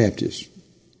any Baptist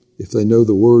if they know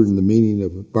the word and the meaning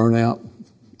of burnout,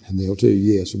 and they'll tell you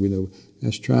yes. And we know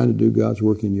that's trying to do God's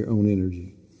work in your own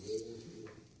energy.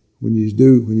 When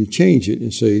you change it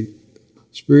and say,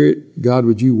 Spirit, God,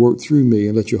 would you work through me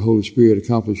and let your Holy Spirit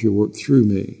accomplish your work through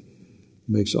me? It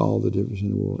makes all the difference in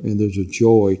the world. And there's a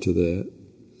joy to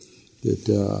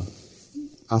that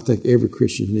I think every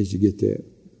Christian needs to get that.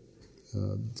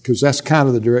 Because that's kind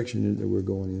of the direction that we're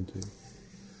going into.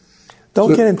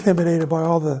 Don't get intimidated by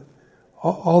all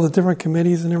the different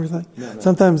committees and everything. No.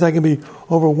 Sometimes that can be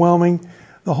overwhelming.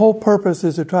 The whole purpose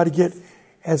is to try to get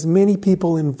as many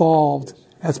people involved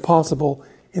as possible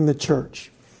in the church.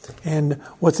 And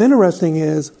what's interesting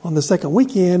is on the second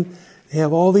weekend, they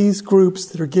have all these groups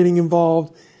that are getting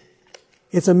involved.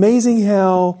 It's amazing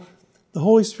how the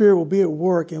Holy Spirit will be at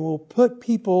work and will put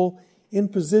people in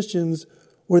positions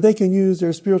where they can use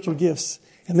their spiritual gifts,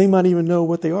 and they might even know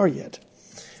what they are yet.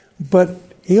 But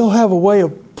He'll have a way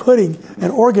of putting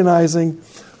and organizing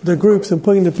the groups and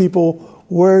putting the people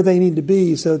where they need to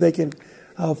be so they can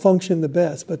function the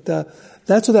best. But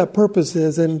that's what that purpose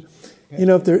is. And you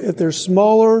know, if they're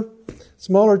smaller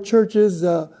churches,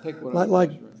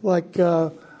 like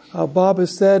Bob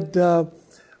has said, you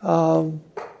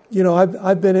know,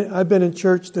 I've been in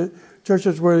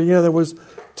churches where there was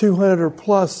 200 or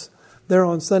plus there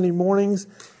on Sunday mornings,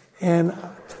 and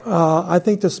I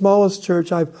think the smallest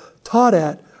church I've taught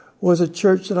at was a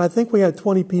church that I think we had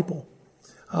 20 people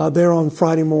there on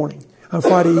Friday evening.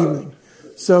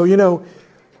 So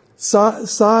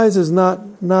size is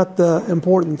not the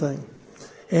important thing.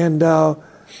 And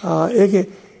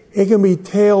it can be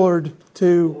tailored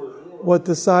to what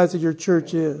the size of your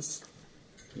church is.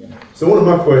 So one of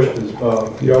my questions,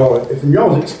 y'all, from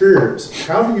y'all's experience,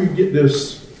 how do you get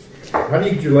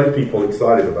your lay people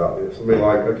excited about this? I mean,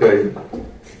 like, okay,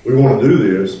 we want to do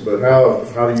this, but how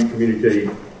do you communicate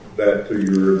that to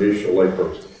your initial lay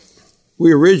person?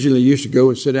 We originally used to go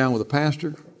and sit down with a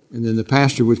pastor, and then the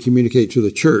pastor would communicate to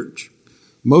the church.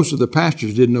 Most of the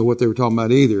pastors didn't know what they were talking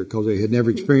about either because they had never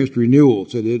experienced renewal.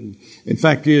 So they didn't. In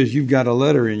fact, you've got a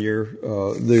letter in your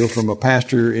deal from a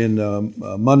pastor in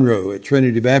Monroe at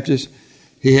Trinity Baptist.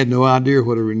 He had no idea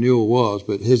what a renewal was,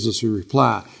 but his is a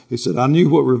reply. He said, I knew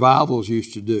what revivals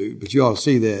used to do, but you ought to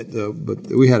see that.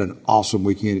 But we had an awesome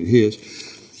weekend at his.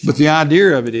 But the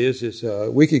idea of it is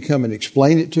we could come and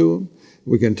explain it to them.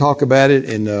 We can talk about it,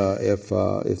 and if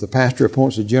the pastor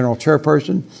appoints a general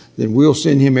chairperson, then we'll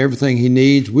send him everything he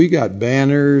needs. We got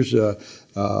banners,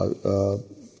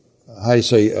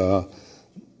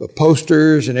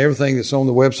 posters, and everything that's on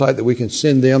the website that we can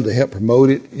send them to help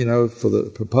promote it, for the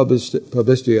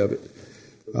publicity of it.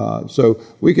 So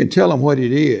we can tell them what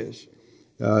it is.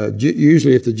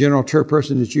 Usually, if the general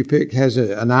chairperson that you pick has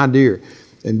an idea,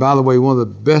 and by the way, one of the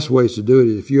best ways to do it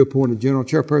is if you appoint a general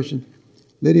chairperson,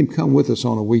 let him come with us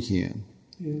on a weekend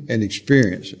and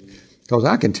experience it. Because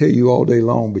I can tell you all day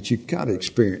long, but you've got to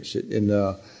experience it.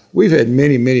 And we've had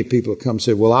many, many people come and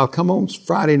say, well, I'll come on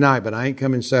Friday night, but I ain't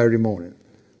coming Saturday morning.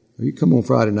 You come on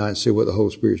Friday night and see what the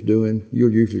Holy Spirit's doing.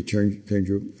 You'll usually change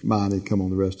your mind and come on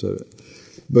the rest of it.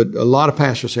 But a lot of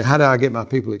pastors say, how do I get my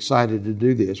people excited to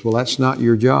do this? Well, that's not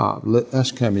your job. Let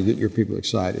us come and get your people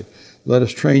excited. Let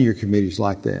us train your committees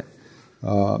like that.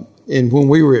 And when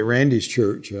we were at Randy's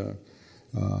church,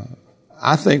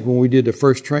 I think when we did the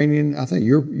first training, I think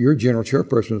your general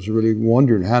chairperson was really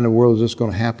wondering how in the world is this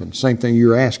going to happen. Same thing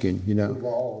you're asking, We were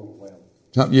all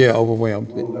overwhelmed. Yeah, overwhelmed.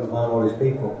 We're going to find all these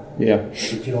people. Yeah.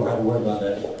 But you don't have to worry about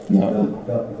that. No.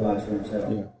 God provides for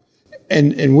himself. Yeah.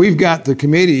 And we've got the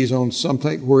committees on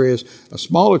something, whereas a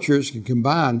smaller church can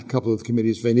combine a couple of the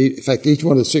committees if they need. In fact, each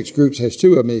one of the 6 groups has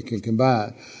 2 of them they can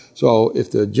combine. So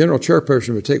if the general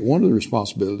chairperson would take one of the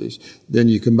responsibilities, then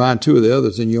you combine 2 of the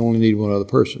others, and you only need one other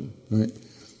person, right?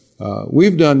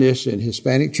 We've done this in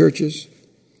Hispanic churches,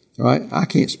 right? I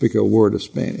can't speak a word of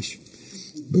Spanish,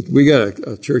 but we got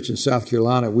a church in South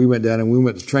Carolina. We went down and we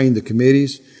went to train the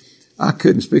committees. I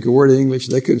couldn't speak a word of English.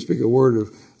 They couldn't speak a word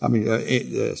of,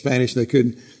 Spanish. They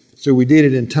couldn't. So we did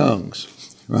it in tongues,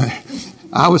 right?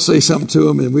 I would say something to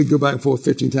them, and we'd go back and forth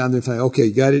 15 times. They'd say, okay,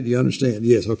 you got it? You understand?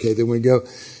 Yes. Okay. Then we go.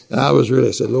 And I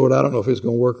said, Lord, I don't know if it's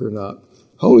going to work or not.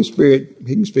 Holy Spirit,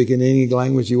 he can speak in any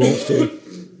language he wants to.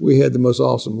 We had the most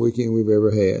awesome weekend we've ever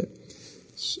had.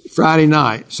 Saturday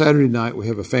night, we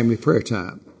have a family prayer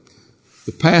time.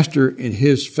 The pastor and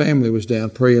his family was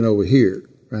down praying over here,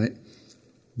 right?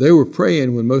 They were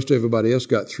praying when most everybody else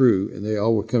got through, and they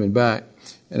all were coming back.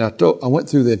 And I went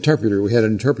through the interpreter. We had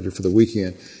an interpreter for the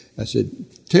weekend. I said,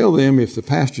 tell them if the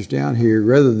pastor's down here,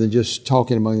 rather than just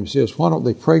talking among themselves, why don't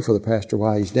they pray for the pastor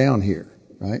while he's down here,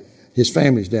 right? His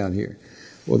family's down here.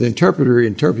 Well, the interpreter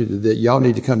interpreted that y'all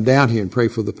need to come down here and pray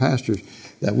for the pastors.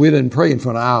 That we didn't pray in for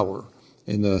an hour.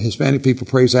 And the Hispanic people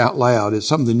praise out loud. It's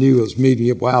something new. It was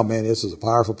meeting up. Wow, man, this is a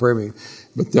powerful prayer meeting.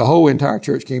 But the whole entire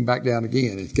church came back down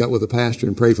again and got with the pastor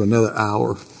and prayed for another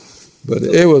hour. But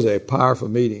it was a powerful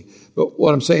meeting. But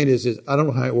what I'm saying is I don't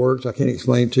know how it works. I can't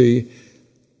explain it to you.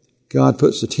 God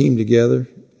puts the team together.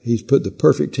 He's put the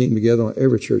perfect team together on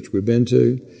every church we've been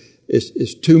to.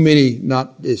 It's too many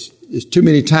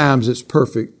times it's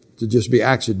perfect to just be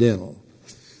accidental.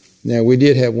 Now, we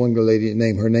did have one lady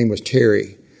her name was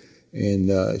Terry,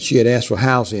 and she had asked for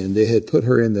housing. They had put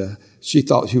her she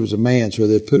thought she was a man, so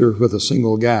they put her with a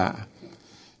single guy.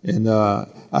 And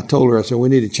I told her, I said, we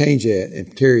need to change that.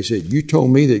 And Terry said, you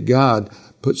told me that God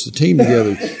puts the team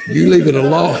together. You leave it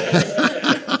alone.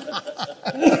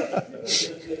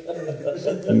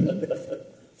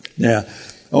 Now,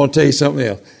 I want to tell you something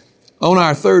else. On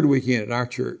our 3rd weekend at our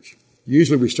church,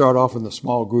 usually we start off in the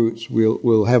small groups.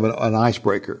 We'll have an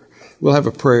icebreaker. We'll have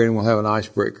a prayer and we'll have an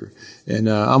icebreaker. And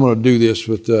I'm going to do this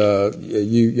with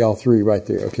y'all 3 right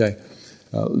there, okay?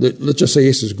 Let's just say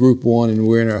this is group 1 and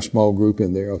we're in our small group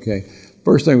in there, okay?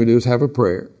 First thing we do is have a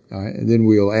prayer, all right? And then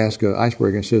we'll ask an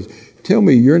icebreaker and says, tell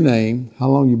me your name, how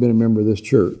long you've been a member of this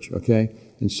church, okay?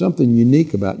 And something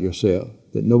unique about yourself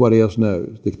that nobody else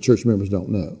knows, the church members don't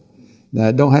know. Now,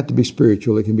 it don't have to be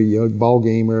spiritual. It can be a ball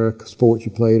game or a sport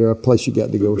you played or a place you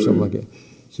got to go or something like that.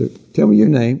 So tell me your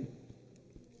name.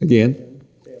 Again.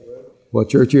 What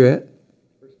church you at?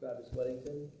 First Baptist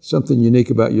Weddington. Something unique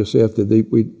about yourself that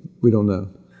we don't know.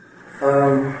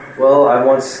 Well, I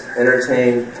once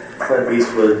entertained Clint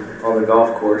Eastwood on the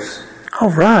golf course.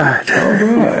 All right.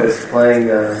 I was playing,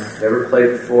 never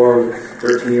played before,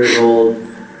 13 years old,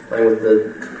 playing with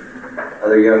the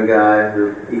other young guy who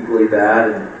were equally bad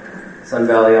in Sun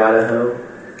Valley, Idaho.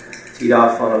 Teed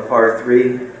off on a par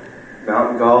 3,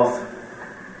 mountain golf.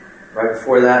 Right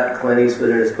before that, Clint Eastwood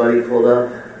and his buddy pulled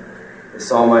up. They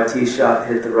saw my tee shot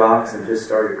hit the rocks and just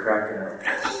started cracking up.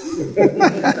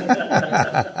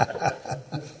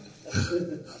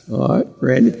 All right,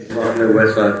 Randy. Well, on the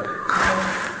west side,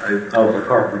 I was a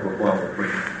carpenter before I was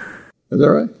preaching. Is that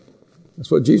right? That's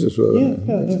what Jesus was. Yeah.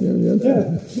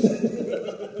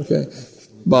 Okay.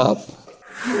 Bob.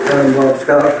 I'm Bob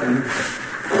Scott from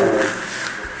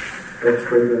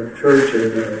Extreme Church,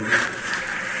 and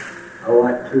I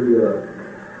like to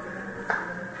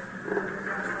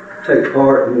take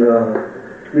part in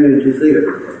community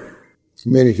theater.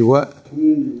 Community what?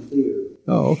 Community theater.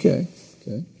 Oh, okay.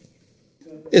 Okay.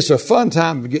 It's a fun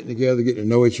time of getting together, getting to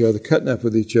know each other, cutting up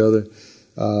with each other.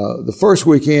 The first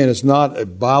weekend is not a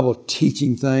Bible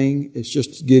teaching thing. It's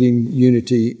just getting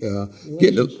unity.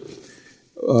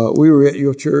 We were at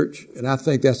your church, and I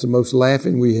think that's the most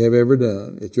laughing we have ever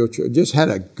done at your church. Just had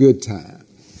a good time.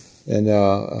 And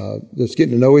just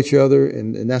getting to know each other,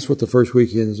 and that's what the first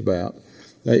weekend is about.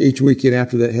 Each weekend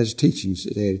after that has teachings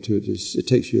added to it. It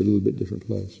takes you a little bit different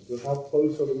place. So how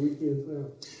close are the weekends now?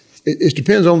 It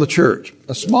depends on the church.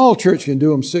 A small church can do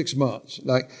them 6 months.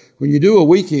 Like when you do a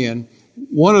weekend,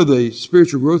 one of the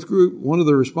spiritual growth group, one of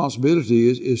the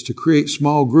responsibilities is to create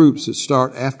small groups that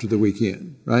start after the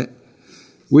weekend, right?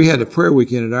 We had a prayer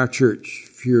weekend at our church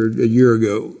here a year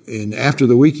ago, and after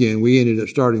the weekend, we ended up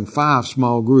starting 5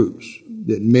 small groups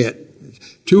that met.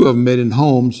 2 of them met in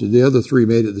homes, and the other 3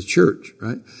 met at the church,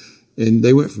 right? And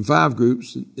they went from 5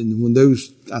 groups, and when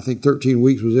those, I think 13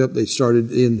 weeks was up, they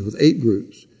started in with 8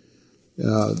 groups.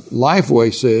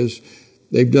 Lifeway says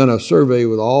they've done a survey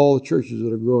with all the churches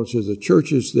that are growing. It says the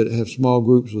churches that have small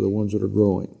groups are the ones that are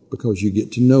growing because you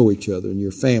get to know each other and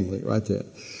your family right there.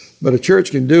 But a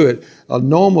church can do it. A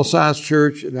normal-sized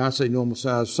church, and I say normal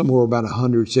size, somewhere about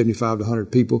 175 to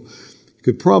 100 people,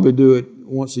 could probably do it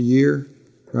once a year,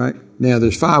 right? Now,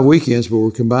 there's 5 weekends, but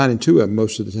we're combining 2 of them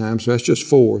most of the time, so that's just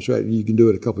 4. So you can do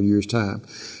it a couple of years' time.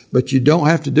 But you don't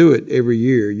have to do it every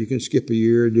year. You can skip a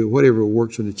year, do whatever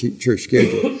works on the church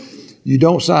schedule. You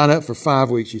don't sign up for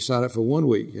 5 weeks. You sign up for 1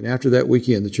 week. And after that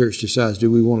weekend, the church decides, do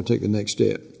we want to take the next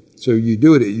step? So you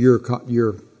do it at your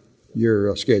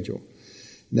schedule.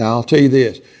 Now, I'll tell you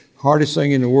this. Hardest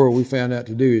thing in the world we found out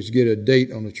to do is get a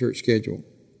date on the church schedule.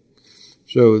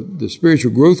 So the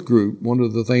spiritual growth group, one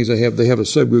of the things they have a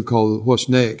subgroup called What's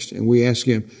Next. And we ask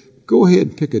them, go ahead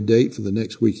and pick a date for the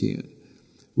next weekend.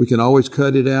 We can always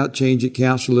cut it out, change it,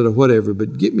 cancel it, or whatever,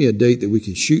 but get me a date that we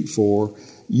can shoot for.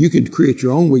 You can create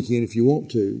your own weekend if you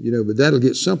want to, but that'll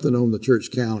get something on the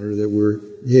church calendar that we're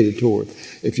headed toward.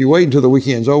 If you wait until the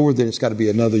weekend's over, then it's got to be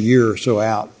another year or so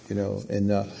out,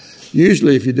 and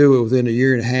usually if you do it within a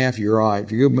year and a half, you're all right.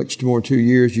 If you go much more than 2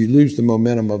 years, you lose the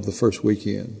momentum of the first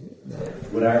weekend.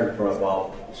 With ours for a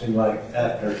while, it seemed like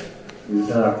after we've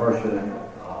done our first one in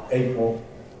April,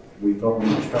 we thought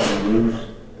we were starting to lose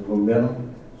the momentum.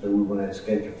 So we went ahead and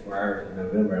scheduled for ours in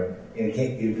November, and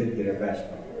you couldn't get there fast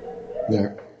enough.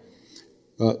 Yeah.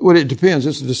 Well, it depends.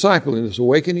 It's a discipling. It's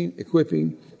awakening,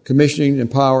 equipping, commissioning,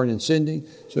 empowering, and sending.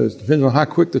 So it depends on how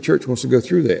quick the church wants to go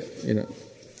through that,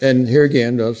 And here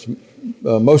again,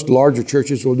 most larger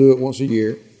churches will do it once a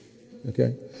year.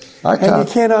 Okay. And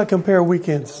you cannot compare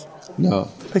weekends. No.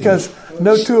 Because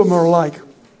no 2 of them are alike.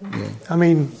 Yeah. I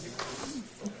mean.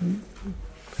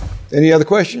 Any other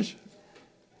questions?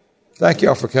 Thank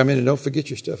y'all for coming, and don't forget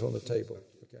your stuff on the table.